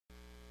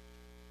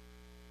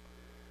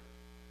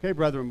Okay,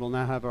 brethren, we'll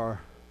now have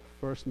our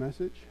first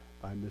message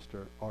by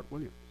Mr. Art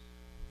Williams.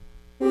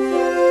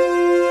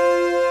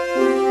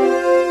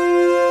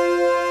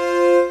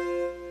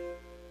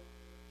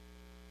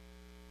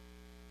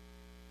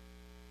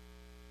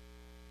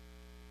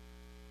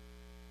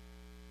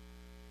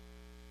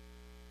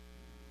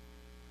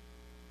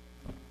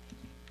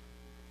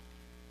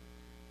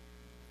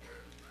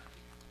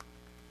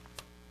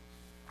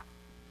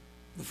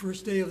 The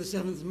first day of the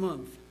 7th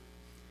month,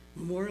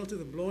 memorial to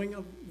the blowing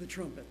of the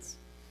trumpets.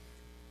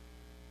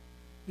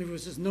 It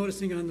was just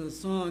noticing on the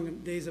song,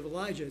 Days of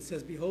Elijah, it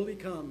says, "Behold, he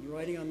comes,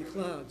 riding on the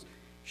clouds,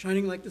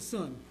 shining like the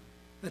sun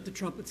at the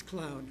trumpet's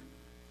cloud.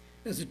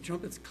 As the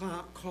trumpets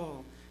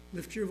call,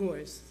 lift your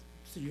voice,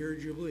 it's the year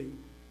of Jubilee."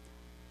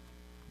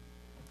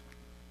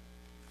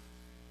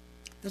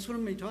 That's what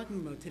I'm going to be talking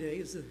about today,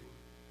 is the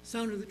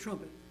sound of the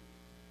trumpet.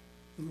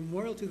 The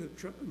memorial to the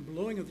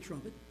blowing of the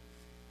trumpet,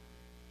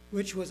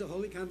 which was a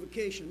holy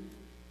convocation.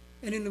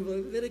 And in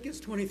Leviticus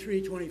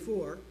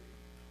 23:24,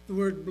 the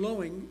word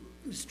blowing,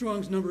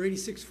 Strong's number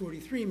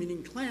 8643,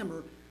 meaning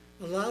clamor,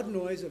 a loud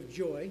noise of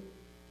joy,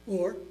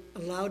 or a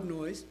loud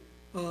noise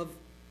of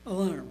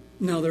alarm.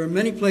 Now, there are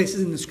many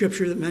places in the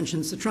scripture that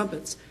mentions the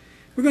trumpets.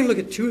 We're going to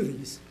look at two of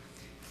these.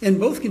 And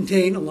both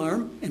contain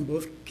alarm and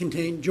both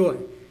contain joy.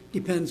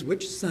 Depends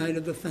which side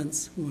of the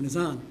fence one is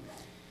on.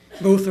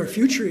 Both are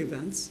future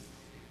events,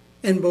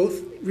 and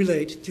both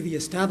relate to the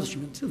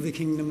establishment of the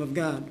kingdom of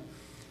God.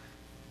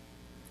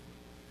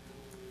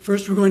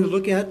 First, we're going to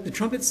look at the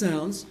trumpet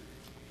sounds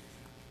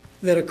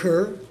that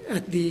occur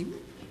at the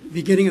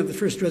beginning of the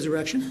first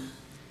resurrection.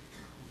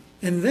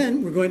 And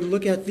then we're going to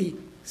look at the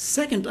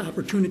second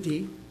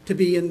opportunity to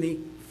be in the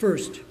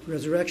first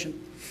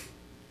resurrection.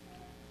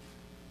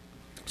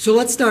 So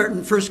let's start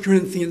in 1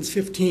 Corinthians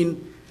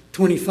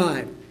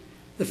 15:25,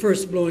 the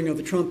first blowing of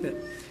the trumpet.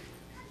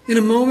 "In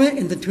a moment,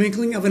 in the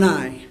twinkling of an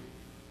eye,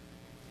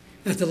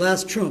 at the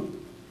last trump,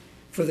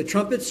 for the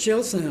trumpets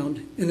shall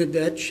sound, and the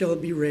dead shall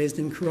be raised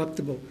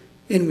incorruptible,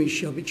 and we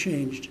shall be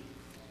changed."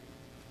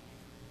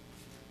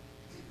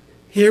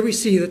 Here we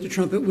see that the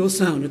trumpet will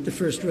sound at the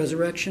first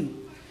resurrection.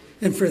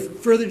 And for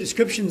further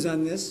descriptions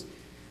on this,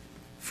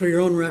 for your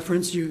own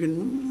reference, you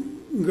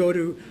can go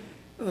to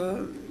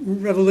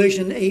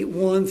Revelation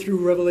 8:1 through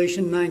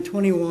Revelation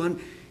 9:21,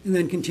 and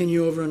then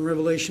continue over on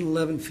Revelation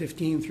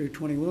 11:15 through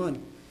 21.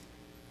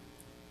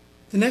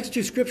 The next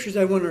two scriptures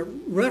I want to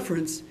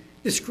reference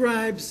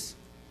describes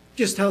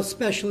just how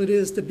special it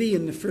is to be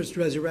in the first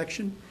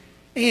resurrection,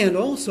 and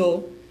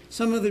also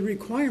some of the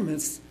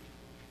requirements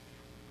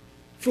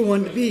for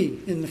one to be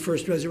in the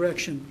first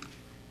resurrection.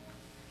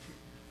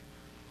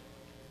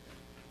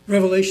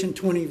 Revelation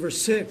 20,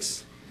 verse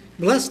 6,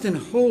 "Blessed and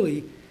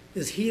holy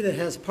is he that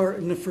has part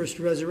in the first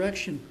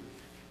resurrection."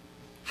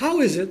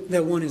 How is it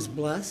that one is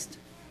blessed?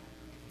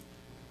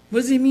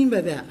 What does he mean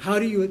by that? How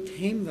do you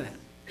attain that?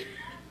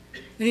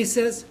 And he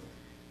says,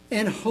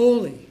 "and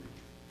holy."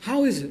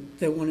 How is it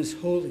that one is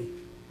holy?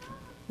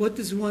 What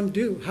does one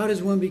do? How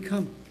does one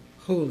become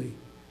holy?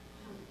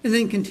 And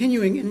then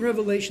continuing in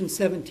Revelation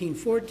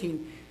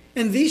 17:14,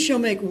 "And these shall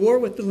make war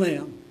with the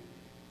Lamb,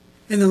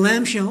 and the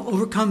Lamb shall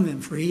overcome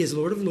them, for he is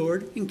Lord of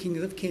lords and King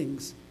of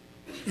kings.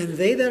 And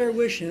they that are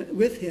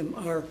with him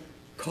are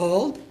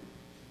called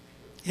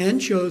and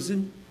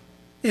chosen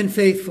and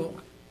faithful."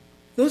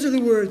 Those are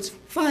the words,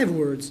 5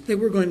 words, that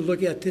we're going to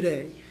look at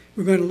today.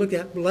 We're going to look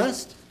at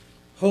blessed,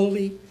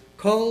 holy,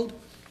 called,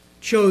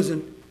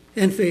 chosen,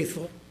 and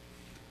faithful.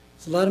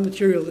 It's a lot of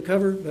material to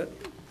cover, but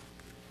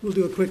we'll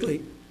do it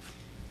quickly.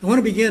 I want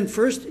to begin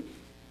first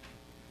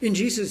in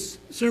Jesus'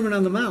 Sermon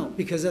on the Mount,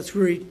 because that's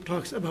where he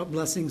talks about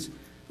blessings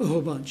a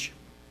whole bunch.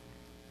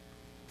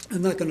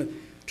 I'm not going to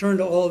turn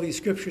to all of these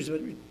scriptures,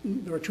 but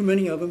there are too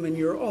many of them, and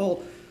you're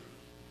all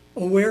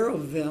aware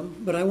of them,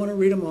 but I want to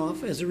read them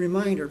off as a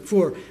reminder.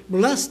 "For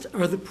blessed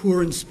are the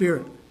poor in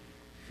spirit.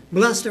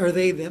 Blessed are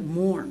they that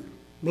mourn.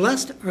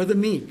 Blessed are the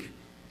meek.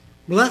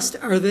 Blessed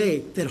are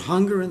they that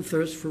hunger and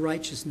thirst for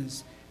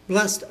righteousness.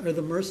 Blessed are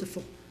the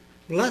merciful.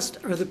 Blessed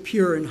are the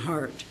pure in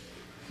heart.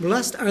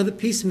 Blessed are the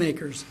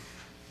peacemakers."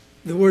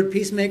 The word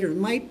peacemaker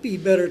might be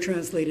better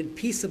translated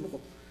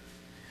peaceable.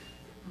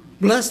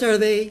 "Blessed are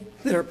they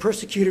that are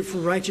persecuted for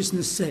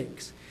righteousness'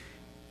 sakes."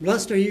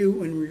 Blessed are you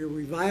when you're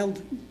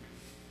reviled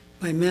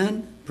by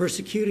men,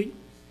 persecuted,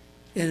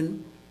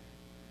 and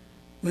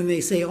when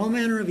they say all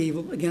manner of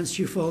evil against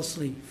you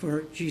falsely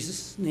for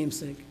Jesus' name's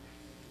sake.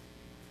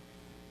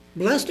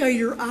 "Blessed are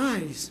your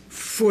eyes,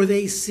 for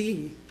they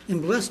see,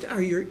 and blessed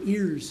are your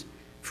ears,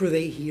 for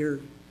they hear.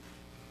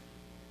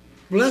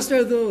 Blessed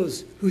are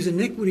those whose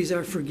iniquities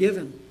are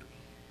forgiven.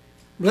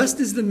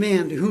 Blessed is the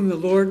man to whom the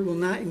Lord will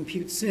not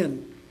impute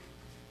sin.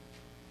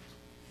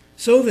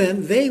 So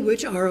then, they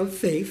which are of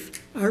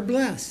faith are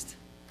blessed.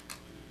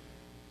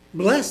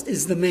 Blessed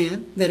is the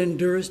man that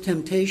endures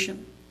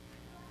temptation.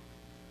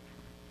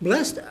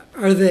 Blessed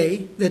are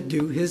they that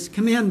do his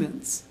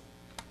commandments.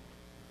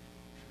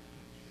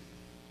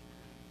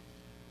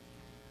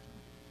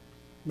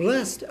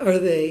 Blessed are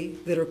they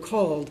that are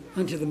called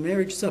unto the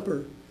marriage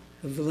supper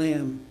of the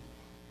Lamb."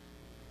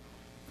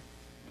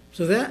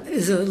 So that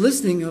is a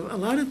listing of a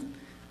lot of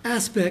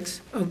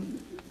aspects of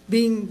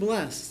being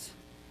blessed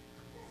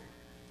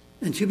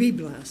and to be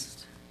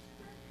blessed.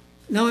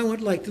 Now I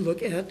would like to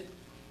look at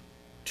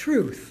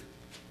truth.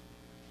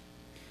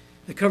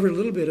 I covered a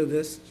little bit of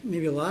this,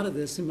 maybe a lot of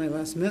this in my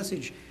last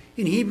message.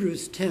 In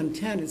Hebrews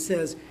 10:10 it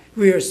says,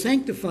 "We are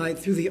sanctified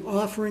through the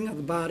offering of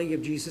the body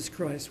of Jesus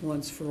Christ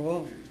once for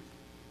all."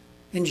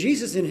 And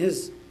Jesus in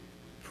his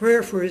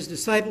prayer for his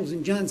disciples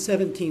in John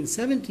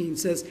 17:17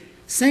 says,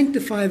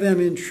 "Sanctify them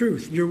in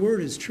truth. Your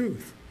word is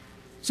truth."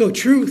 So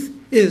truth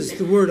is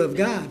the word of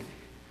God.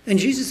 And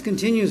Jesus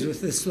continues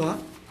with this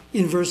thought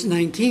in verse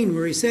 19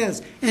 where he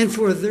says, "And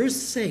for their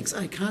sakes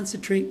I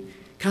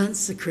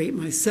consecrate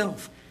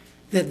myself,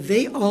 that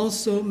they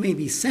also may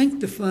be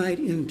sanctified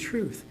in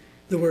truth."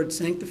 The word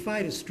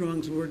sanctified is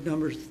Strong's word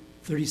number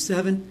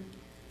 37,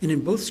 and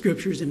in both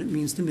scriptures, and it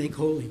means to make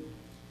holy.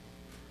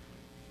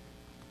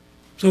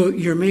 So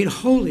you're made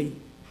holy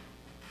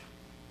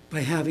by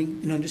having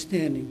an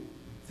understanding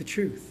of the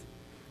truth,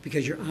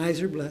 because your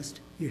eyes are blessed,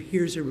 your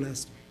ears are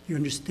blessed, your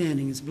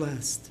understanding is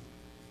blessed.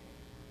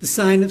 The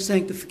sign of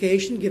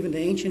sanctification given to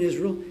ancient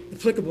Israel,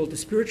 applicable to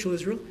spiritual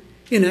Israel,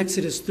 in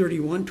Exodus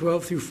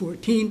 31:12 through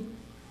 14.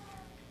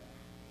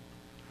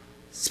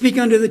 "Speak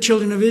unto the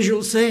children of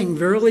Israel, saying,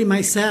 Verily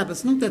my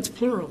Sabbaths," note that's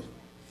plural,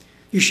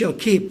 "you shall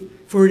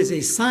keep, for it is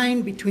a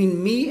sign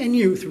between me and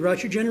you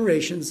throughout your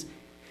generations,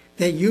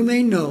 that you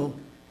may know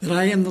that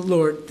I am the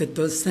Lord that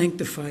does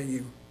sanctify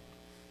you."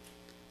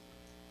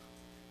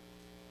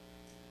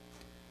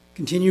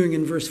 Continuing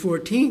in verse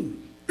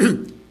 14,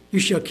 "You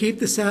shall keep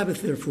the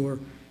Sabbath, therefore,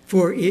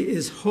 for it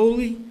is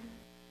holy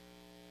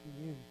to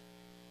you."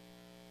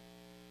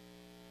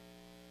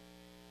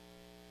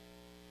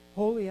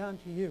 Holy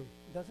unto you.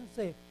 It doesn't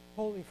say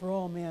holy for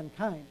all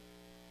mankind.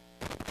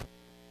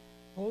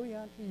 Holy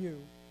unto you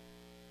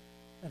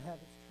that have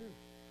its truth.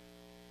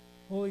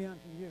 Holy unto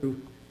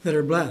you that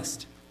are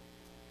blessed.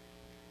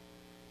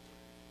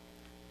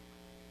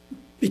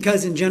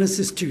 Because in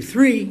Genesis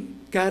 2:3,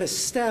 God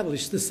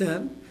established the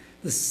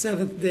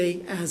seventh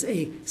day as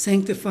a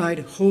sanctified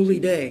holy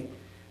day.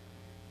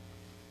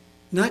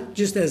 Not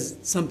just as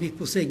some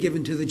people say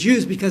given to the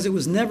Jews, because it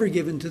was never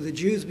given to the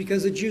Jews,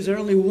 because the Jews are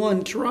only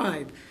one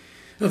tribe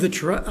of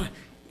the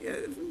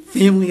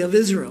family of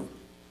Israel.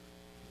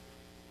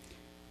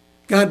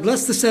 God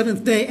blessed the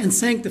seventh day and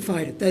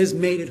sanctified it. That is,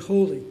 made it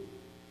holy.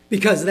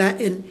 Because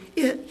that in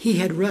it he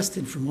had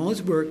rested from all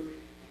his work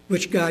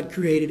which God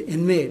created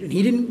and made. And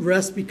he didn't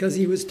rest because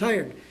he was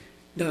tired.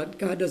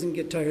 God doesn't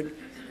get tired.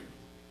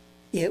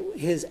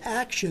 His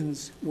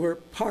actions were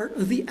part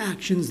of the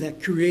actions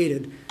that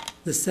created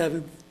the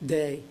seventh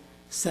day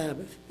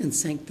Sabbath and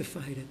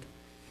sanctified it.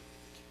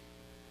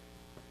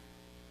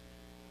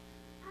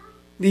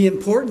 The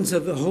importance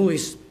of the Holy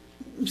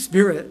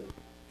Spirit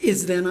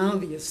is then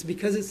obvious,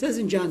 because it says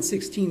in John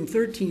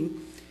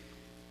 16:13,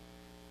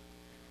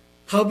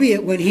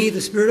 "Howbeit, when he, the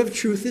Spirit of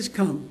truth, is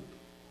come,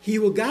 he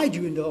will guide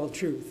you into all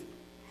truth.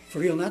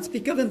 For he will not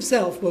speak of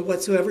himself, but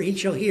whatsoever he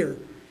shall hear,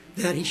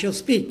 that he shall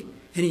speak,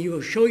 and he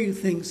will show you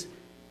things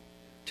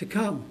to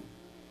come."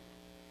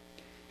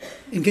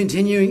 And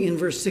continuing in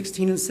verse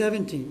 16 and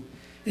 17,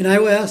 "And I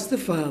will ask the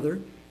Father,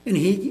 and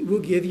he will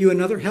give you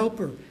another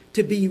helper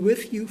to be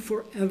with you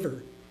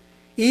forever,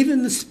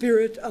 even the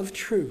Spirit of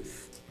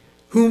truth,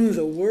 whom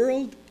the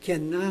world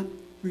cannot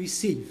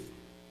receive,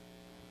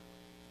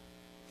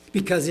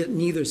 because it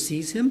neither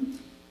sees him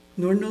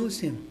nor knows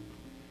him.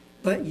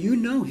 But you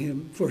know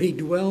him, for he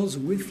dwells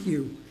with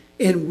you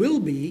and will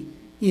be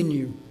in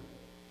you."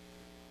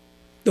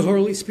 The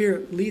Holy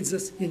Spirit leads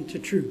us into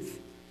truth.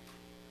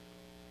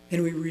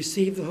 And we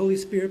receive the Holy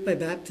Spirit by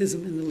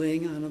baptism and the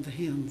laying on of the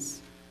hands.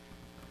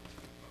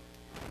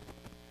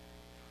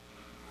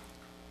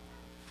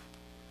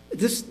 At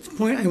this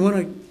point, I want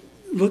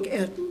to look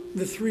at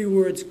the three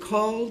words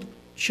called,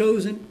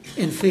 chosen,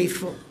 and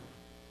faithful.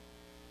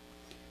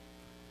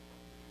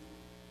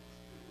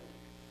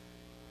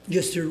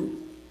 Just to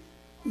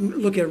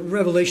look at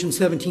Revelation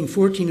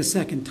 17:14 a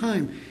second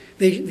time.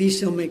 These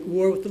shall make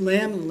war with the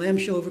Lamb, and the Lamb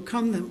shall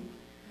overcome them.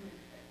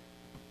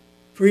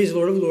 For he is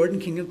Lord of lords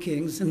and King of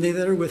kings, and they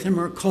that are with him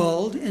are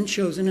called and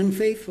chosen and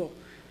faithful.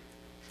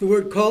 The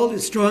word called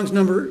is Strong's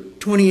number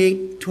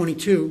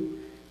 2822,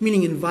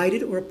 meaning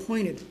invited or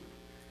appointed.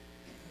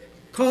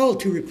 Called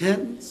to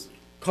repentance,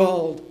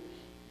 called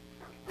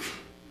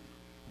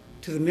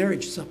to the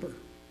marriage supper.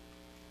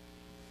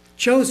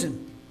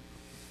 Chosen,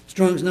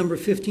 Strong's number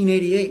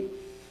 1588,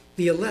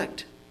 the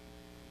elect,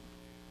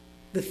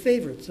 the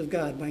favorites of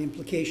God by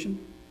implication,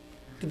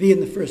 to be in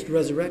the first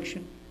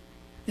resurrection.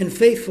 And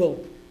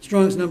faithful,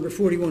 Strong's number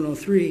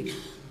 4103,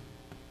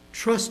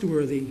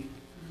 trustworthy.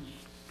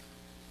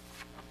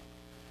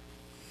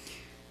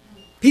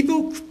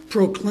 People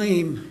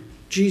proclaim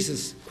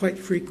Jesus quite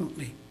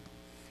frequently.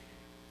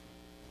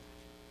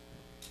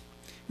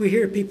 We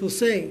hear people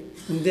say,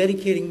 "I'm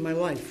dedicating my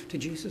life to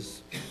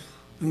Jesus.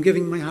 I'm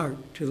giving my heart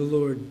to the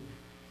Lord."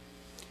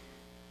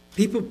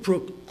 People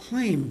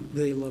proclaim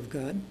they love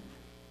God.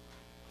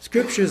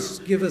 Scriptures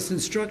give us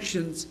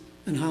instructions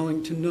on how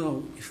to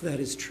know if that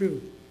is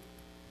true,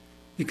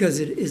 because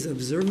it is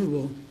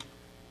observable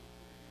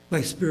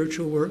by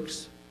spiritual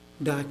works,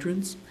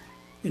 doctrines,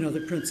 and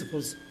other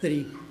principles that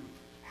he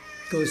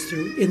goes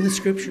through in the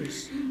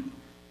Scriptures.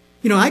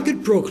 You know, I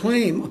could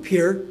proclaim up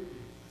here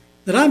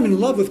that I'm in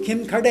love with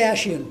Kim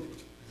Kardashian,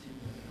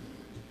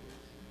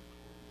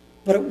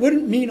 but it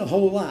wouldn't mean a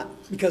whole lot,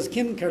 because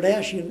Kim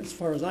Kardashian, as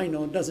far as I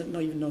know, doesn't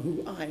even know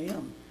who I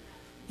am.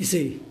 You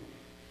see.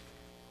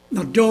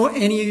 Now, don't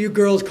any of you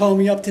girls call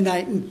me up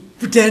tonight and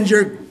pretend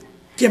you're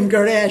Kim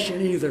Kardashian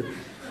either.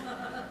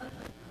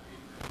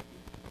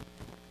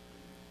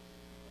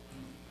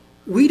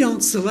 We don't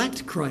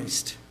select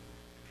Christ.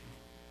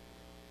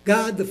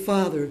 God the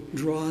Father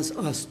draws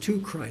us to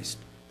Christ.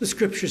 The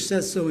Scripture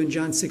says so in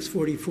John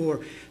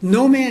 6:44.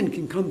 No man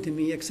can come to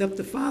me except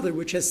the Father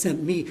which has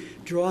sent me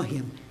draw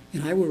him,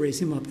 and I will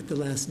raise him up at the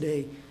last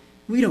day.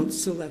 We don't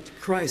select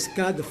Christ.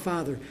 God the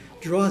Father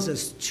draws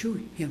us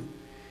to him.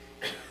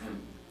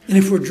 And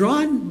if we're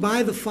drawn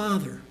by the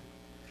Father,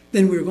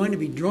 then we're going to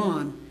be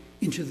drawn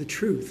into the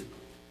truth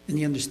and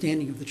the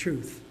understanding of the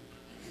truth.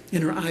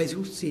 And our eyes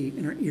will see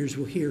and our ears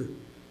will hear.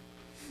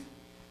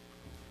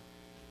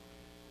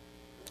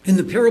 In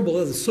the parable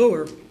of the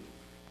sower,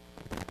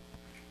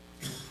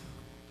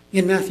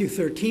 in Matthew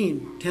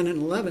 13, 10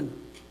 and 11,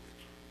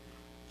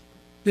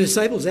 the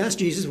disciples asked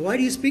Jesus, why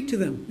do you speak to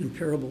them in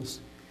parables?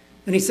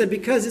 And he said,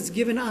 because it's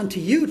given unto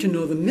you to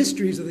know the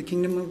mysteries of the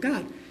kingdom of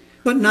God,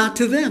 but not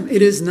to them.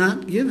 It is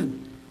not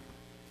given.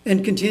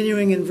 And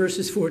continuing in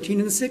verses 14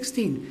 and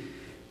 16,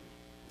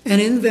 and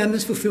in them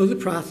is fulfilled the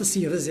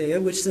prophecy of Isaiah,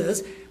 which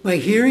says, by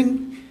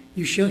hearing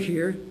you shall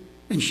hear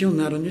and shall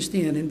not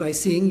understand, and by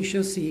seeing you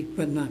shall see,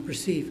 but not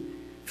perceive.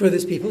 For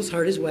this people's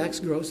heart is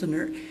waxed gross, and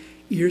their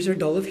ears are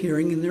dull of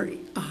hearing, and their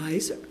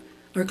eyes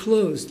are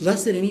closed,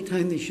 lest at any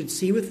time they should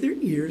see with their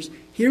ears,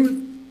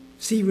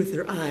 see with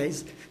their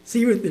eyes,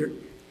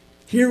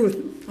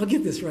 I'll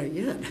get this right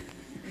yet.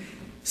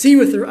 See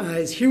with their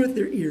eyes, hear with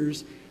their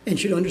ears, and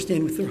should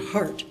understand with their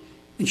heart,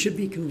 and should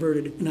be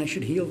converted, and I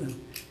should heal them.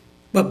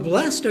 But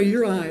blessed are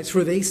your eyes,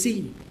 for they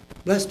see.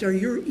 Blessed are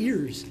your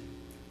ears,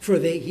 for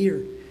they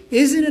hear.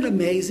 Isn't it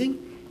amazing?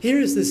 Here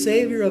is the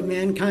Savior of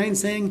mankind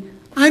saying,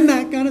 I'm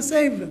not going to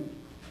save them.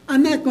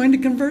 I'm not going to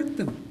convert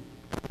them.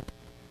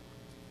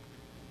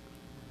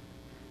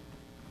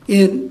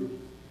 In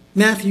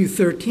Matthew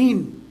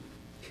 13,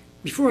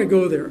 before I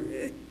go there,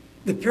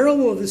 the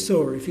parable of the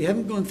sower, if you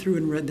haven't gone through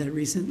and read that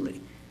recently,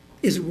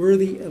 is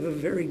worthy of a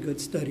very good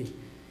study.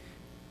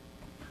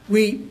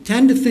 We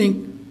tend to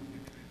think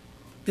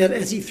that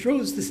as he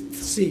throws the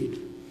seed,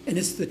 and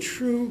it's the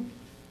true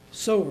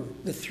sower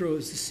that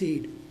throws the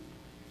seed,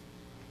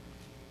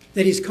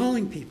 that he's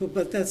calling people,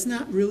 but that's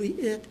not really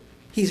it.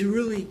 He's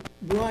really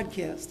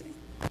broadcasting.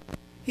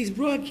 He's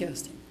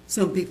broadcasting.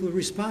 Some people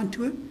respond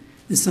to it,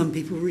 and some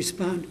people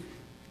respond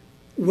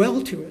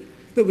well to it.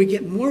 But we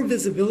get more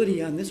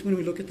visibility on this when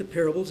we look at the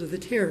parables of the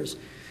tares.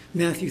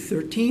 Matthew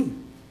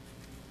 13.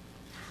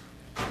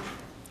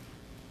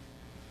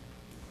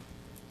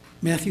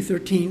 Matthew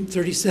 13,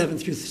 37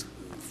 through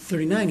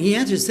 39. He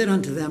answered, said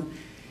unto them,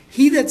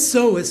 he that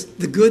soweth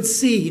the good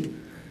seed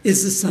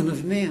is the Son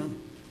of Man.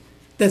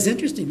 That's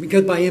interesting,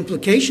 because by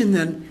implication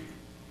then,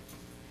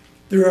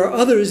 there are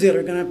others that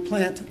are going to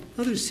plant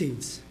other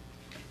seeds.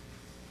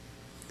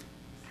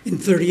 In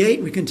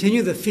 38, we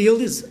continue, the field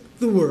is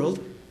the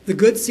world, the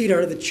good seed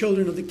are the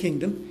children of the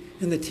kingdom,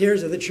 and the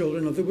tares are the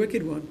children of the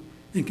wicked one.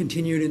 And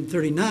continued in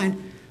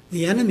 39,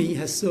 the enemy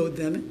has sowed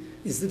them,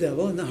 is the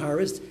devil, and the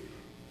harvest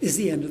is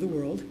the end of the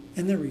world,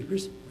 and the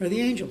reapers are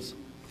the angels.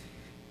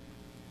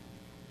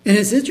 And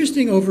it's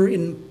interesting over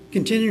in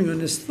continuing on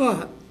this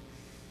thought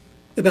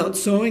about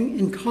sowing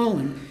and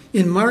calling.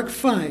 In Mark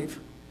 5,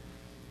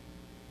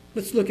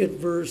 let's look at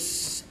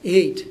verse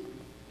 8.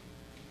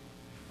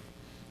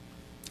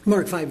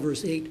 Mark 5,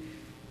 verse 8.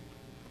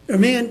 A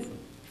man,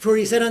 for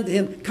he said unto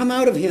him, come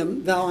out of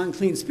him, thou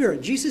unclean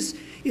spirit. Jesus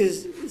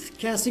is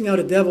casting out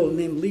a devil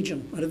named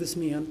Legion out of this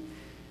man.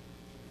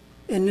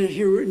 And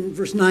here in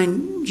verse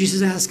 9,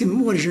 Jesus asks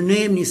him, what is your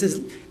name? And he says,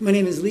 my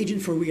name is Legion,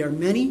 for we are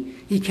many.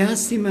 He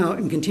casts him out,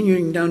 and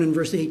continuing down in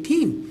verse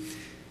 18,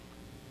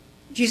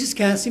 Jesus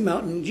casts him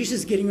out, and Jesus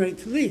is getting ready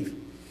to leave.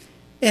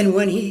 And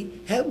when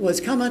he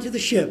was come unto the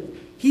ship,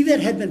 he that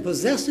had been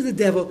possessed of the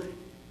devil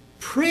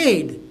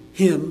prayed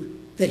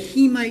him that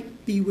he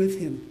might be with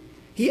him.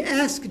 He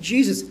asked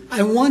Jesus,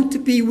 I want to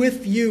be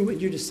with you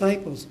and your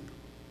disciples.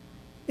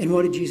 And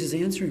what did Jesus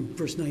answer him?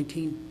 Verse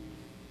 19.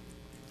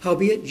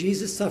 Howbeit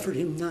Jesus suffered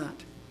him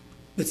not,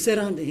 but said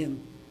unto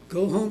him,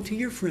 go home to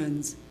your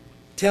friends,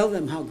 tell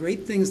them how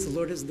great things the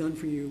Lord has done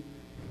for you,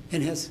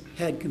 and has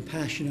had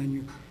compassion on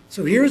you.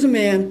 So here's a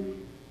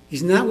man,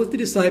 he's not with the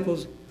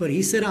disciples, but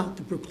he set out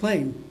to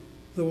proclaim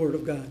the word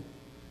of God.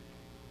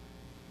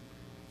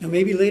 Now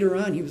maybe later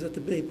on he was at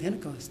the day of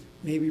Pentecost.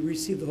 Maybe he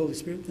received the Holy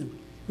Spirit then.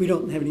 We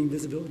don't have any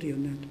visibility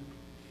on that.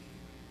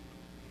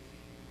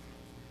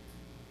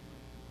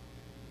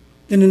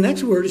 Then the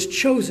next word is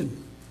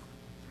chosen.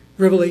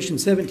 Revelation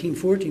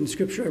 17:14, the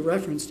scripture I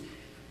referenced.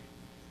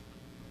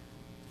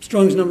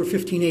 Strong's number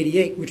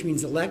 1588, which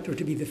means elect or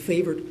to be the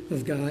favored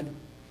of God.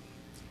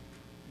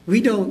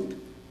 We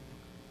don't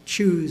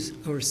choose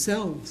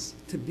ourselves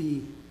to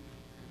be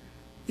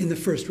in the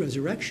first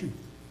resurrection.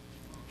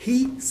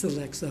 He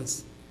selects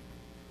us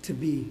to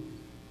be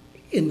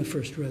in the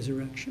first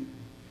resurrection.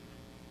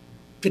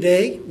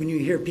 Today, when you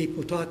hear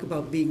people talk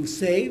about being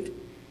saved,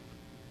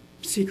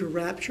 secret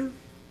rapture,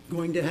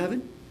 going to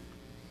heaven,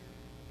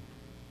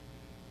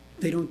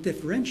 they don't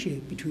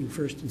differentiate between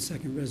first and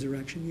second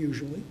resurrection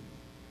usually.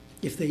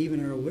 If they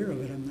even are aware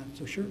of it, I'm not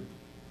so sure.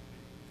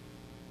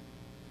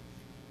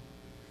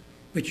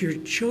 But you're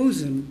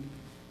chosen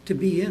to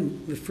be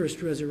in the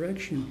first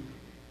resurrection.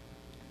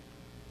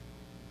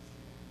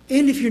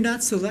 And if you're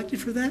not selected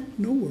for that,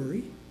 no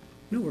worry.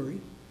 No worry.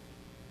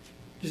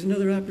 There's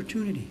another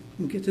opportunity.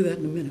 We'll get to that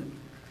in a minute.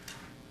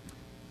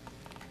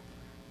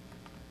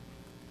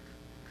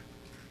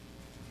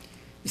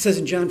 It says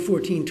in John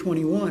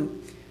 14:21,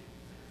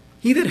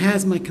 he that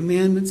has my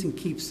commandments and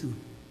keeps them,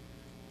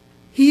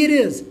 he it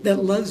is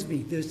that loves me.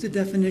 There's the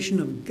definition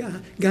of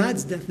God,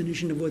 God's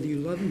definition of whether you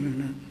love him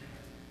or not.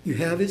 You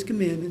have his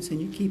commandments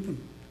and you keep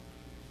them.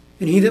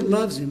 And he that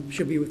loves him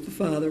shall be with the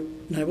Father,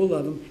 and I will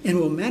love him, and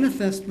will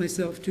manifest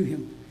myself to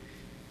him.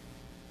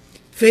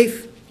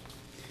 Faith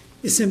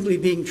is simply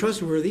being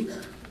trustworthy.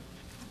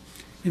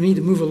 I need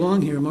to move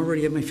along here. I'm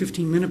already at my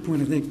 15-minute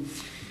point, I think.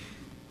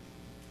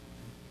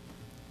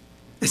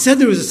 I said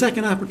there was a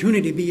second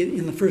opportunity to be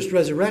in the first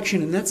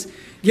resurrection, and that's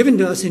given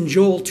to us in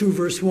Joel 2,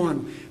 verse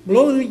 1.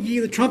 Blow ye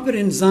the trumpet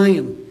in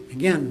Zion.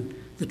 Again,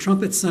 the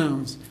trumpet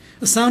sounds.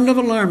 A sound of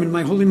alarm in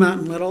my holy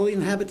mountain. Let all the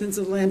inhabitants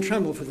of the land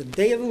tremble, for the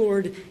day of the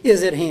Lord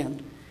is at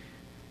hand.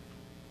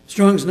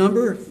 Strong's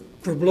number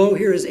for blow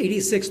here is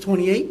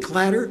 8628,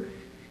 clatter.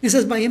 It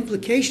says by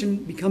implication,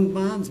 become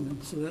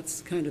bondsmen. So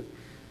that's kind of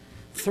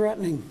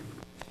threatening.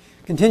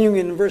 Continuing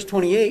in verse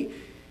 28,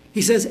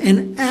 he says,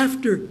 and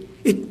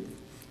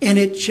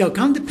it shall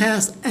come to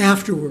pass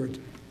afterward,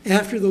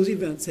 after those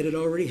events that had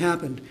already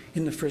happened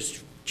in the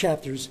first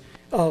chapters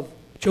of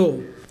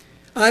Joel.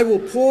 I will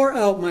pour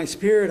out my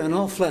spirit on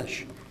all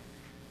flesh.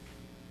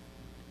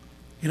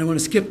 And I want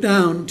to skip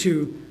down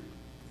to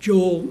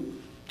Joel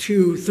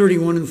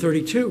 2:31 and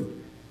 32.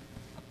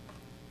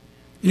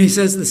 And he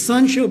says, the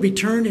sun shall be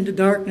turned into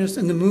darkness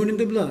and the moon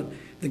into blood,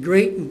 the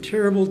great and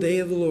terrible day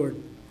of the Lord.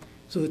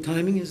 So the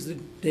timing is the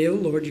day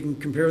of the Lord. You can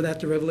compare that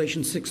to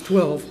Revelation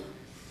 6:12.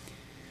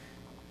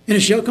 And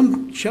it shall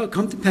come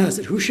to pass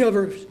that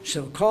whosoever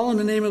shall call on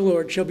the name of the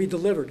Lord shall be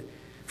delivered.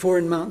 For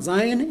in Mount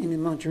Zion and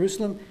in Mount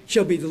Jerusalem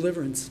shall be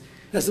deliverance,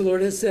 as the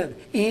Lord has said,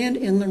 and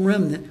in the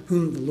remnant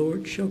whom the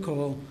Lord shall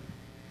call.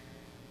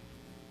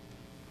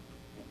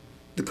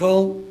 The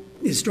call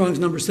is Strong's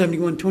number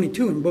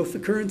 7122 in both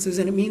occurrences,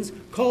 and it means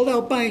called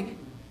out by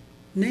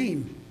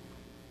name,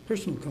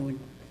 personal calling.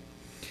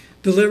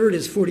 Delivered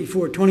is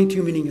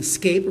 4422, meaning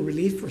escape or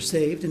relief or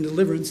saved, and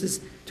deliverance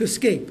is to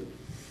escape,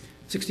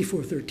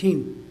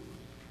 6413.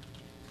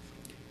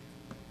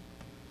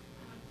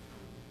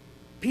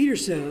 Peter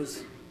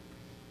says,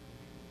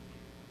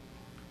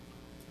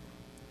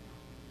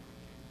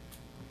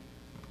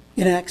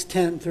 in Acts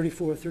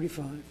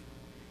 10:34-35,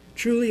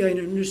 truly I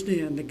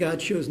understand that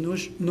God shows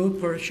no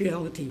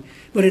partiality,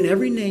 but in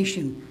every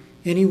nation,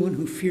 anyone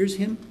who fears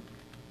him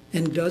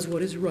and does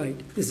what is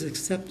right is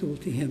acceptable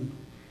to him.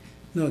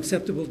 No,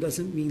 acceptable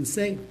doesn't mean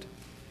saved,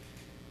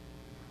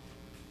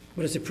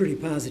 but it's a pretty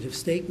positive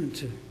statement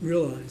to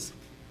realize.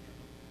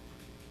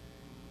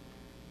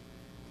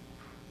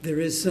 There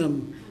is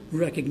some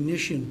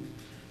recognition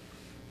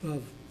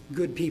of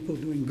good people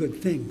doing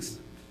good things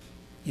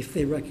if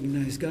they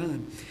recognize God.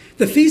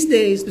 The feast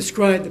days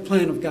describe the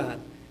plan of God.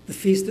 The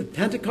Feast of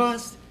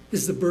Pentecost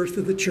is the birth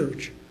of the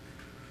church,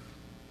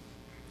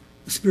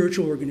 a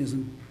spiritual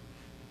organism.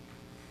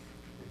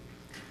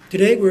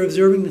 Today we're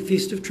observing the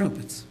Feast of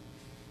Trumpets,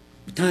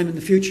 a time in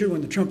the future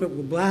when the trumpet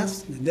will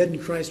blast and the dead in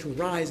Christ will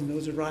rise and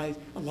those who rise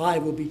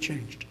alive will be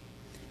changed.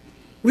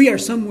 We are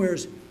somewhere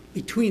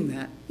between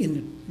that in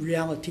the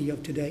reality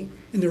of today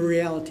and the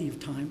reality of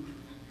time.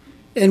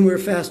 And we're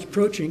fast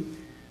approaching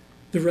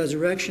the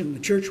resurrection. The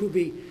church will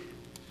be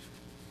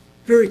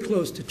very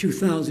close to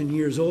 2,000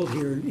 years old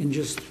here in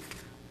just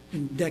a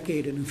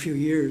decade and a few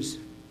years.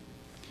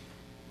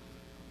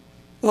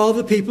 All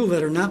the people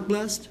that are not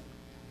blessed,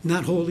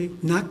 not holy,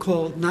 not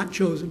called, not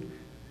chosen,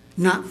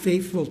 not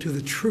faithful to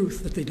the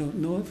truth that they don't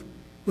know of,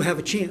 will have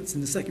a chance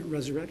in the second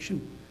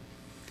resurrection.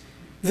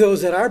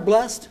 Those that are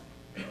blessed,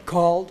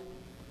 called,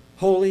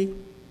 holy,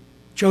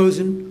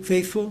 chosen,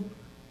 faithful,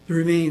 there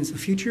remains a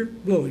future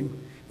blowing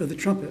of the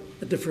trumpet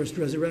at the first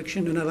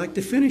resurrection. And I'd like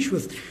to finish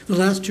with the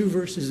last two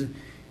verses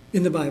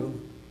in the Bible.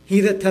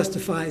 He that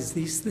testifies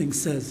these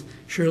things says,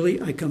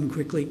 surely I come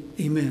quickly.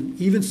 Amen.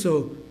 Even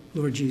so,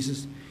 Lord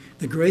Jesus,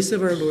 the grace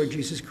of our Lord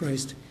Jesus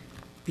Christ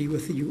be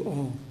with you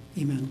all.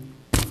 Amen.